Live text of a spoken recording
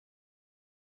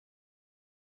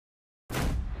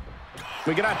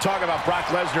We cannot talk about Brock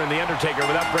Lesnar and The Undertaker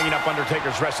without bringing up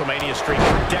Undertaker's WrestleMania streak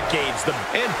for decades.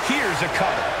 And here's a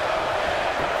cover.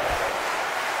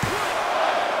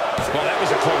 Well, that was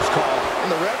a close call.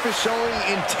 And the ref is showing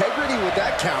integrity with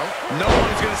that count. No one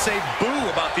is going to say boo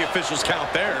about the official's count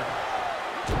there.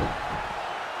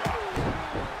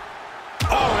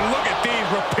 Oh, and look at these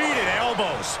repeated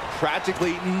elbows.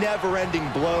 Practically never-ending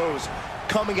blows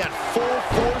coming at full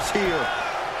force here.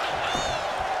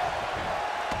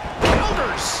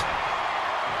 Elders.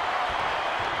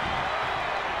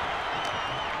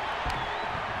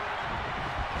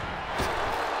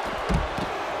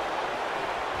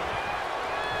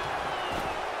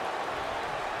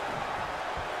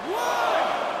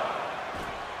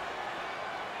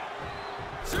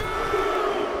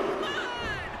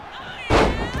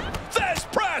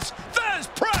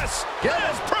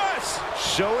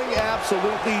 Showing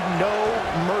absolutely no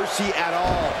mercy at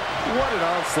all. What an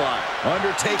onslaught.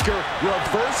 Undertaker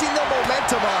reversing the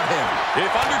momentum on him.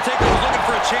 If Undertaker was looking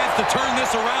for a chance to turn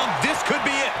this around, this could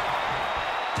be it.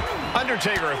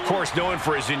 Undertaker, of course, known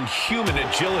for his inhuman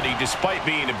agility despite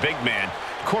being a big man.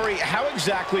 Corey, how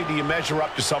exactly do you measure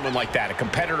up to someone like that, a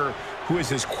competitor who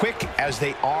is as quick as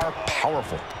they are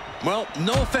powerful? Well,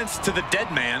 no offense to the dead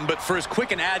man, but for as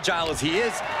quick and agile as he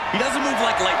is, he doesn't move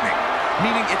like lightning,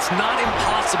 meaning it's not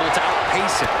impossible to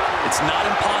outpace him. It's not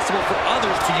impossible for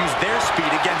others to use their speed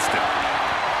against him.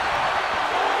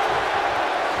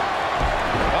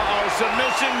 Uh-oh,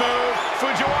 submission move.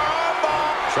 Fujiwara armbar.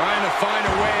 Trying to find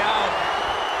a way out.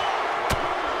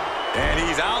 And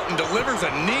he's out and delivers a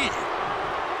knee.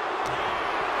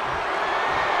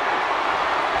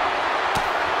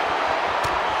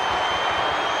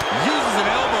 Uses an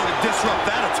elbow to disrupt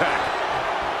that attack.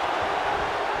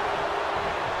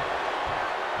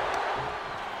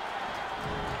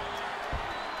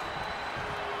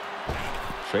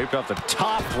 Shaped off the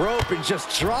top rope and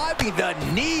just driving the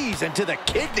knees into the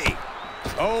kidney.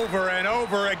 Over and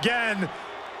over again.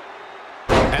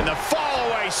 And the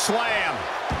fall-away slam.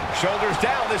 Shoulders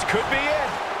down, this could be it.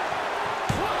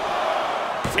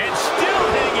 And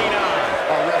still hanging on.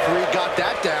 Our referee got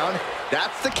that down.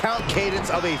 That's the count cadence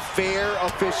of a fair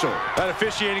official. That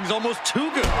officiating's almost too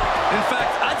good. In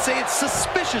fact, I'd say it's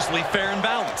suspiciously fair and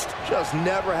balanced. Just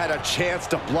never had a chance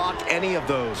to block any of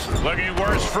those. Looking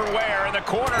worse for wear in the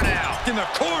corner now. In the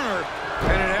corner,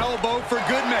 and an elbow for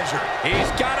good measure. He's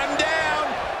got him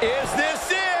down. Is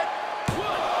this it?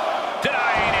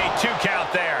 Denying a 2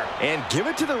 count there. And give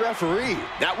it to the referee.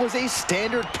 That was a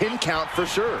standard pin count for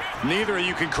sure. Neither of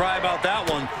you can cry about that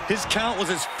one. His count was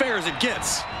as fair as it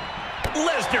gets.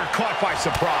 Lesnar caught by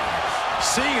surprise.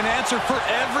 Seeing an answer for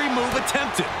every move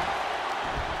attempted.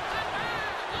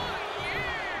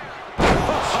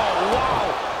 Oh,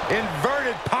 wow.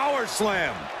 Inverted power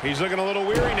slam. He's looking a little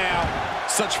weary now.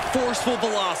 Such forceful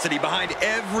velocity behind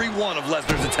every one of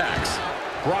Lesnar's attacks.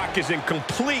 Brock is in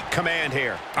complete command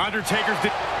here. Undertaker's...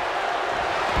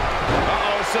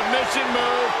 Uh-oh, submission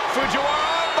move. Fujiwara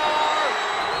armbar.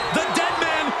 The dead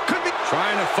man could be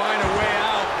trying to find a way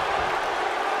out.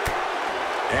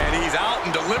 And he's out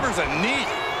and delivers a knee.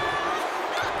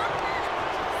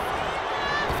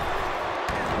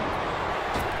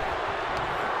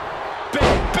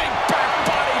 Big back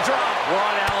body drop.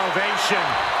 What elevation.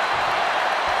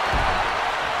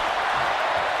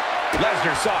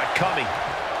 Lesnar saw it coming.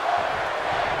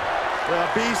 The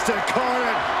Beast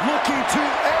incarnate looking to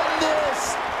end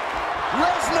this.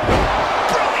 Lesnar.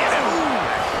 Brilliant.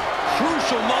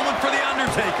 Crucial moment for The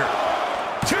Undertaker.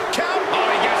 2 count. Oh,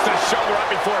 he gets the shoulder up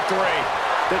before 3.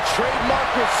 The trademark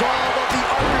resolve of The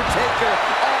Undertaker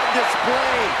on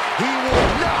display. He will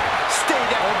not stay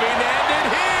down. Will be ended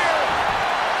here.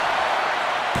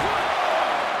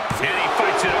 And he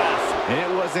fights it off. And it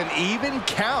was an even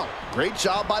count. Great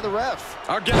job by the ref.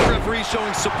 Our guest referee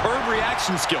showing superb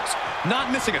reaction skills.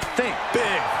 Not missing a thing.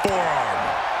 Big forearm.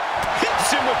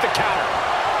 Hits him with the counter.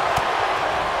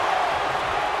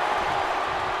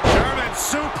 German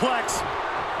suplex.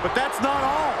 But that's not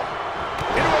all.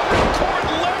 Into a ripcord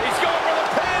left. He's going for the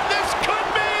pin. This could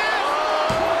be it.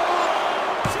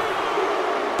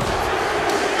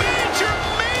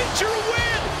 Major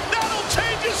win. That'll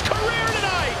change his career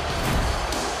tonight.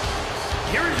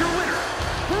 Here is your winner,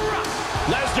 Brock.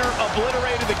 Lesnar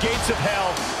obliterated the gates of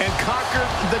hell and conquered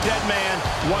the dead man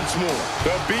once more.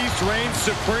 The Beast reigns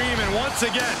supreme, and once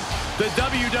again, the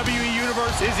WWE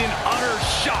Universe is in utter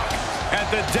shock at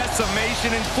the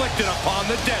decimation inflicted upon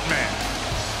the dead man.